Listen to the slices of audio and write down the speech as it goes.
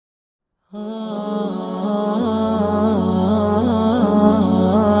പരിശുദ്ധ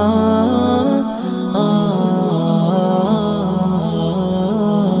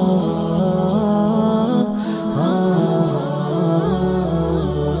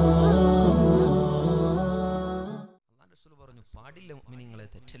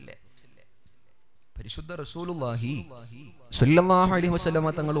റസൂലുള്ളാഹി സ്വല്ലല്ലാഹു അലൈഹി വസല്ലമ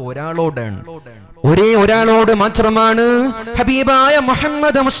തങ്ങൾ ഒരാളോടാണ്, ഒരേ ഒരാളോട് മാത്രമാണ് ഹബീബായ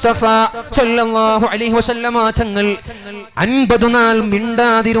മുഹമ്മദ് മുസ്തഫ സ്വല്ലല്ലാഹു അലൈഹി വസല്ലമ തങ്ങൾ 50 നാൾ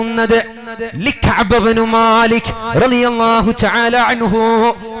മിണ്ടാതിരുന്നത്. കഅബ് ഇബ്നു മാലിക് റളിയല്ലാഹു തആല അൻഹു,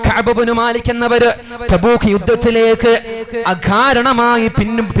 കഅബ് ഇബ്നു മാലിക് എന്നവർ തബൂക്ക് യുദ്ധത്തിലേക്ക് അകാരണമായി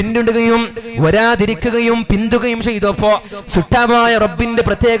പിന്നിടുകയും വരാതിരിക്കുകയും പിന്തുകയും ചെയ്തപ്പോ സുട്ടാവായ റബ്ബിന്റെ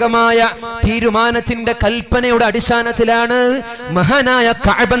പ്രത്യേകമായ തീരുമാനത്തിന്റെ കൽപ്പനയുടെ അടിസ്ഥാനത്തിലാണ് മഹാനായ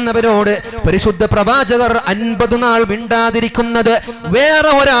കഅബ് എന്നവരോട് പരിശുദ്ധ പ്രവാചകർ 50 നാൾ മിണ്ടാതിരിക്കുന്നത്.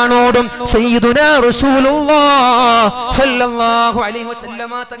 വേറെ ഒരാളോടും സയ്യിദുനാ റസൂലുള്ളാഹി സ്വല്ലല്ലാഹു അലൈഹി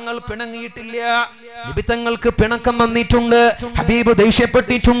വസല്ലമ തങ്ങൾ പിണങ്ങിയിട്ടില്ല. നബി തങ്ങൾക്ക് പിണക്കം വന്നിട്ടുണ്ട്, ഹബീബ്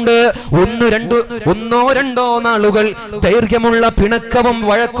ദേഷ്യപ്പെട്ടിട്ടുണ്ട്. ഒന്നോ രണ്ടോ നാളുകൾ ദൈർഘ്യമുള്ള പിണക്കവും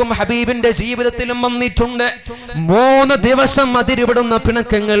വഴക്കും ഹബീബിന്റെ ജീവിതത്തിലും വന്നിട്ടുണ്ട്. 3 ദിവസം അതിരിവിടുന്ന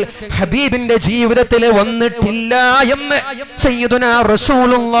പിണക്കങ്ങൾ ഹബീബിന്റെ ജീവിതത്തിൽ വന്നിട്ടില്ല എന്ന് സയ്യിദുനാ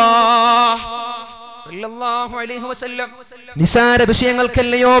റസൂലുള്ളാഹി സ്വല്ലല്ലാഹു അലൈഹി വസല്ലം. നിസാര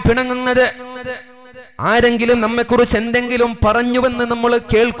വിഷയങ്ങൾക്കല്ലയോ പിണങ്ങുന്നത്. ആരെങ്കിലും നമ്മെക്കുറിച്ച് എന്തെങ്കിലും പറഞ്ഞുവെന്ന് നമ്മൾ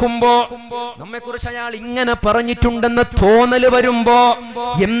കേൾക്കുമ്പോ, നമ്മെക്കുറിച്ച് അയാൾ ഇങ്ങനെ പറഞ്ഞിട്ടുണ്ടെന്ന് തോന്നല് വരുമ്പോ,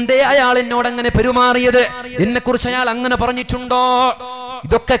 എന്തേ അയാൾ എന്നോട് അങ്ങനെ പെരുമാറിയത്, എന്നെക്കുറിച്ച് അയാൾ അങ്ങനെ പറഞ്ഞിട്ടുണ്ടോ,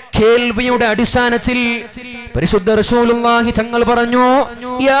 ഇതൊക്കെ കേൾവിയുടെ അടിസ്ഥാനത്തിൽ പരിശുദ്ധ റസൂലുള്ളാഹി തങ്ങൾ പറഞ്ഞു,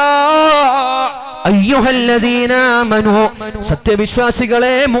 യാ അയ്യുഹല്ലദീന ആമനൂ,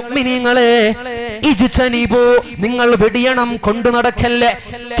 സത്യവിശ്വാസികളെ, മുഅ്മിനീങ്ങളെ, ഇജ്തനിബൂ, നിങ്ങൾ വെടിയണം, കൊണ്ടു നടക്കല്ലേ,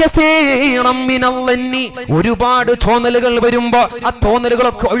 കസീറം മിനല്ലന്നി, ഒരുപാട് തോന്നലുകൾ വരുമ്പോ ആ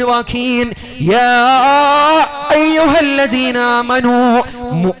തോന്നലുകളൊക്കെ ഒഴിവാക്കീൻ. യാ അയ്യുഹല്ലദീന ആമനൂ,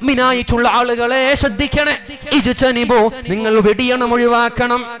 മുഅ്മിനായിട്ടുള്ള ആളുകളെ ശ്രദ്ധിക്കണേ, ഇജ്തനിബൂ, നിങ്ങൾ വെടിയണം,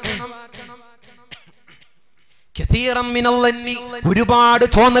 ഒഴിവാക്കണം. ഒരുപാട്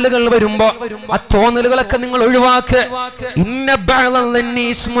തോന്നലുകൾ വരുമ്പോ ആ തോന്നലുകളൊക്കെ നിങ്ങൾ ഒഴിവാക്ക്.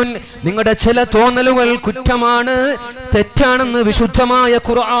 നിങ്ങളുടെ ചില തോന്നലുകൾ കുറ്റമാണ്, തെറ്റാണെന്ന് വിശുദ്ധമായ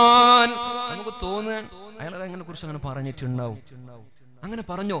ഖുർആൻ. നമുക്ക് തോന്നുക അയാൾ അതിനെ കുറിച്ച് അങ്ങനെ പറഞ്ഞിട്ടുണ്ടാവും, അങ്ങനെ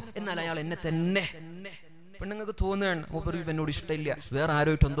പറഞ്ഞോ, എന്നാൽ അയാൾ എന്നെ തന്നെ, പെണ്ണുങ്ങൾക്ക് തോന്നുകയാണ് മൂപ്പർക്ക് എന്നോട് ഇഷ്ടമില്ല, വേറെ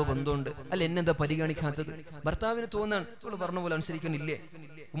ആരോയിട്ട് എന്തോ ബന്ധമുണ്ട്, അല്ല എന്നെന്താ പരിഗണിക്കാത്തത്. ഭർത്താവിന് തോന്നാണ് ഇവള് പറഞ്ഞ പോലെ അനുസരിക്കണില്ലേ.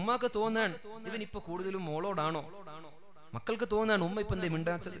 ഉമ്മാക്ക് തോന്നാണ് ഇവൻ ഇപ്പൊ കൂടുതലും മോളോടാണോ. മക്കൾക്ക് തോന്നാണ് ഉമ്മ ഇപ്പൊ എന്തേ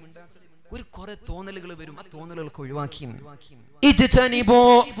മിണ്ടാത്തത്. ഒരു കുറെ തോന്നലുകൾ വരും, ആ തോന്നലുകൾക്ക് ഒഴിവാക്കി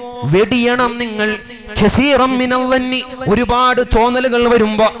വെടിയണം നിങ്ങൾ. ഒരുപാട് തോന്നലുകൾ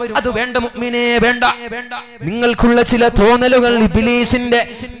വരുമ്പോ അത് വേണ്ട മുഅ്മിനേ, വേണ്ട. നിങ്ങൾക്കുള്ള ചില തോന്നലുകൾ ഇബ്ലീസിന്റെ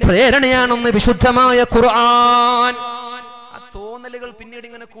പ്രേരണയാണെന്ന് വിശുദ്ധമായ ഖുർആൻ. ആ തോന്നലുകൾ പിന്നീട്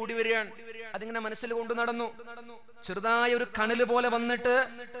ഇങ്ങനെ കൂടി വരികയാണ്. അതിങ്ങനെ മനസ്സിൽ കൊണ്ട് നടന്നു, ചെറുതായ ഒരു കനല് പോലെ വന്നിട്ട്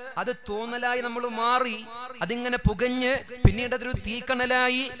അത് തോന്നലായി നമ്മൾ മാറി, അതിങ്ങനെ പുകഞ്ഞ് പിന്നീട് അതൊരു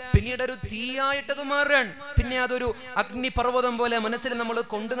തീക്കണലായി, പിന്നീട് ഒരു തീയായിട്ടത് മാറുകയാണ്. പിന്നെ അതൊരു അഗ്നിപർവ്വതം പോലെ മനസ്സിൽ നമ്മൾ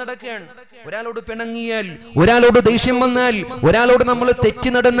കൊണ്ടു നടക്കുകയാണ്. ഒരാളോട് പിണങ്ങിയാൽ, ഒരാളോട് ദേഷ്യം വന്നാൽ, ഒരാളോട് നമ്മൾ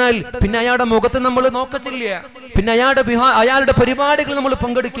തെറ്റി നടന്നാൽ പിന്നെ അയാളുടെ മുഖത്ത് നമ്മൾ നോക്കത്തില്ല, പിന്നെ അയാളുടെ പരിപാടികൾ നമ്മൾ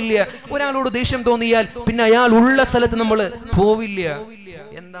പങ്കെടുക്കില്ല. ഒരാളോട് ദേഷ്യം തോന്നിയാൽ പിന്നെ അയാൾ ഉള്ള സ്ഥലത്ത് നമ്മൾ പോവില്ല.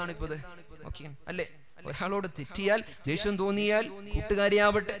 എന്താണിപ്പോ അല്ലേ? ഒരാളോട് തെറ്റിയാൽ, ദേഷ്യം തോന്നിയാൽ,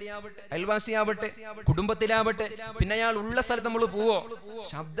 കൂട്ടുകാരിയാവട്ടെ, അയൽവാസിയാവട്ടെ, കുടുംബത്തിലാവട്ടെ, പിന്നെ അയാൾ ഉള്ള സ്ഥലത്ത് നമ്മൾ പോവോ?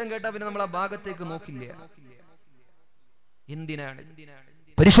 ശബ്ദം കേട്ടാ പിന്നെ നമ്മൾ ആ ഭാഗത്തേക്ക് നോക്കില്ല. എന്തിനാണ്?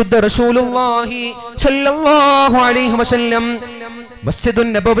 പരിശുദ്ധ റസൂലുള്ളാഹി സ്വല്ലല്ലാഹു അലൈഹി വസല്ലം മസ്ജിദുൻ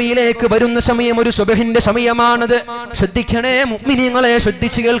നബവിയിലേക്ക് വരുന്ന സമയം ഒരു സുബ്ഹിന്റെ സമയമാണത്. ശ്രദ്ധിക്കണേ മുഅ്മിനീങ്ങളെ,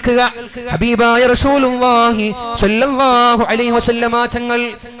 ശ്രദ്ധിച്ചു കേൾക്കുക. ഹബീബായ റസൂലുള്ളാഹി സ്വല്ലല്ലാഹു അലൈഹി വസല്ലമ തങ്ങൾ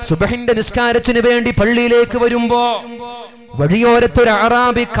സുബ്ഹിന്റെ നിസ്കാരത്തിന് വേണ്ടി പള്ളിയിലേക്ക് വരുമ്പോ വഴിയോരത്തൊരു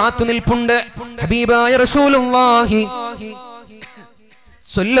അറാബി കാത്തു നിൽപ്പുണ്ട്. ഹബീബായ റസൂലുള്ളാഹി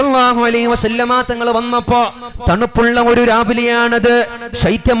സ്വല്ലല്ലാഹു അലൈഹി വസല്ലമ തങ്ങൾ വന്നപ്പോ തണുപ്പുള്ള ഒരു രാവിലെയാണത്,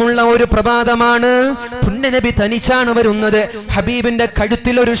 ശൈത്യമുള്ള ഒരു പ്രഭാതമാണ്. പുണ്യനബി തനിച്ചാണ് വരുന്നത്. ഹബീബിന്റെ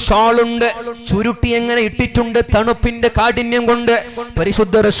കഴുത്തിൽ ഒരു ഷാളുണ്ട്, ചുരുട്ടി എങ്ങനെ ഇട്ടിട്ടുണ്ട് തണുപ്പിന്റെ കാഠിന്യം കൊണ്ട്.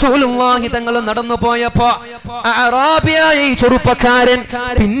 പരിശുദ്ധ റസൂലുള്ളാഹി തങ്ങൾ നടന്നു പോയപ്പോ അറാബിയായ ഈ ചെറുപ്പക്കാരൻ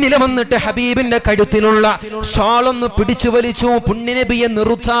പിന്നിൽ വന്നിട്ട് ഹബീബിന്റെ കഴുത്തിലുള്ള ഷാളൊന്ന് പിടിച്ചു വലിച്ചു പുണ്യനബിയെ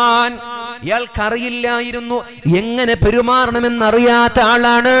നിർത്താൻ. ഇയാൾക്കറിയില്ലായിരുന്നു എങ്ങനെ പെരുമാറണമെന്നറിയാത്ത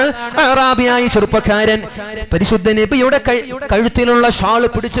ആളാണ്. അറാബിയായ ചെറുപ്പക്കാരൻ പരിശുദ്ധ നബിയുടെ കഴുത്തിലുള്ള ഷാൾ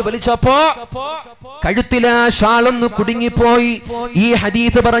പിടിച്ച് വലിച്ചപ്പോ കഴുത്തിലെ ഷാളൊന്ന് കുടുങ്ങിപ്പോയി. ഈ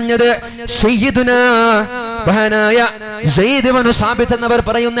ഹദീസ് പറഞ്ഞത് സയ്യിദുനാ മഹാനായ സയ്യിദ് ഇബ്നു സാബിത്ത് എന്നവർ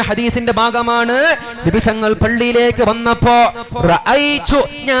പറയുന്ന ഹദീസിന്റെ ഭാഗമാണ്. നബി തങ്ങൾ പള്ളിയിലേക്ക് വന്നപ്പോ റഅയ്തു,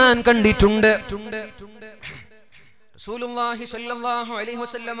 ഞാൻ കണ്ടിട്ടുണ്ട്, റസൂലുള്ളാഹി സ്വല്ലല്ലാഹു അലൈഹി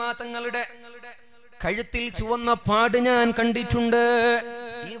വസല്ലമ തങ്ങളുടെ കഴുത്തിൽ ചുവന്ന പാട് ഞാൻ കണ്ടിട്ടുണ്ട്.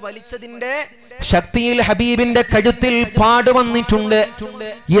 ഈ വലിച്ചതിന്റെ ശക്തിയിൽ ഹബീബിന്റെ കഴുത്തിൽ പാട് വന്നിട്ടുണ്ട്.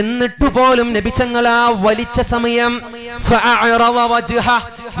 എന്നിട്ട് പോലും നബിച്ചങ്ങൾ ആ വലിച്ച സമയം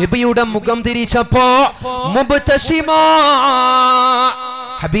നബിയുടെ മുഖം തിരിച്ചപ്പോ മുബ്തസിമാ,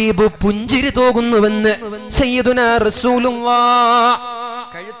 ഹബീബ് പുഞ്ചിരി തൂകുന്നുവെന്ന് സയ്യിദുനാ റസൂലുള്ളാഹ്.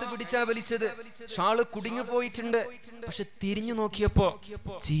 കഴുത്ത് പിടിച്ചാ വലിച്ചത്, ഷാള് കുടുങ്ങി പോയിട്ടുണ്ട്. പക്ഷെ തിരിഞ്ഞു നോക്കിയപ്പോ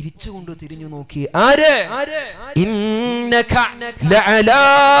ചിരിച്ചുകൊണ്ട് തിരിഞ്ഞു നോക്കി. ആര്? ഇന്നക ലഅലാ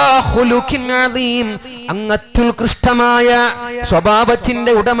ഖുലുഖിൻ അദീം, അങ്ങത്തുൽകൃഷ്ടമായ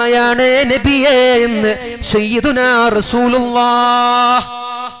സ്വഭാവത്തിന്റെ ഉടമയാണ് നബിയേ എന്ന് സയ്യിദുനാ റസൂലുള്ളാഹ്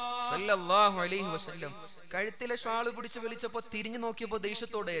സ്വല്ലല്ലാഹു അലൈഹി വസല്ലം. കഴുത്തിലെ ഷാള് പിടിച്ച് വലിച്ചപ്പോ തിരിഞ്ഞു നോക്കിയപ്പോ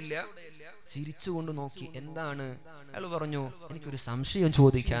ദേഷ്യത്തോടെയല്ല, ചിരിച്ചുകൊണ്ട് നോക്കി. എന്താണ്? അയാൾ പറഞ്ഞു, എനിക്കൊരു സംശയം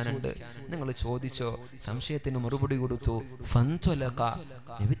ചോദിക്കാനുണ്ട്. നിങ്ങൾ ചോദിച്ചോ. സംശയത്തിന് മറുപടി കൊടുത്തു. ഫൻതലഖ,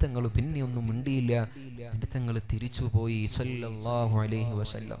 നബി തങ്ങൾ പിന്നെ ഒന്നും മിണ്ടിയില്ല. നബി തങ്ങൾ തിരിച്ചുപോയി സ്വല്ലല്ലാഹു അലൈഹി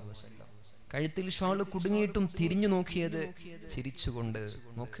വസല്ലം. കഴുത്തിൽ ഷാള് കുടുങ്ങിയിട്ടും തിരിഞ്ഞു നോക്കിയത് ചിരിച്ചുകൊണ്ട്.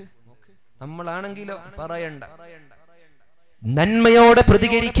 നോക്ക്, നമ്മളാണെങ്കിലോ പറയണ്ട, നന്മയോടെ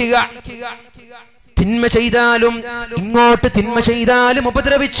പ്രതികരിക്കുക. തിന്മ ചെയ്താലും ഇങ്ങോട്ട് തിന്മ ചെയ്താലും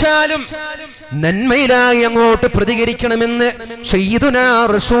ഉപദ്രവിച്ചാലും നന്മയിലായി അങ്ങോട്ട് പ്രതികരിക്കണമെന്ന് സയ്യിദുനാ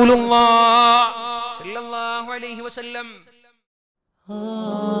റസൂലുള്ളാഹി സ്വല്ലല്ലാഹു അലൈഹി വസല്ലം.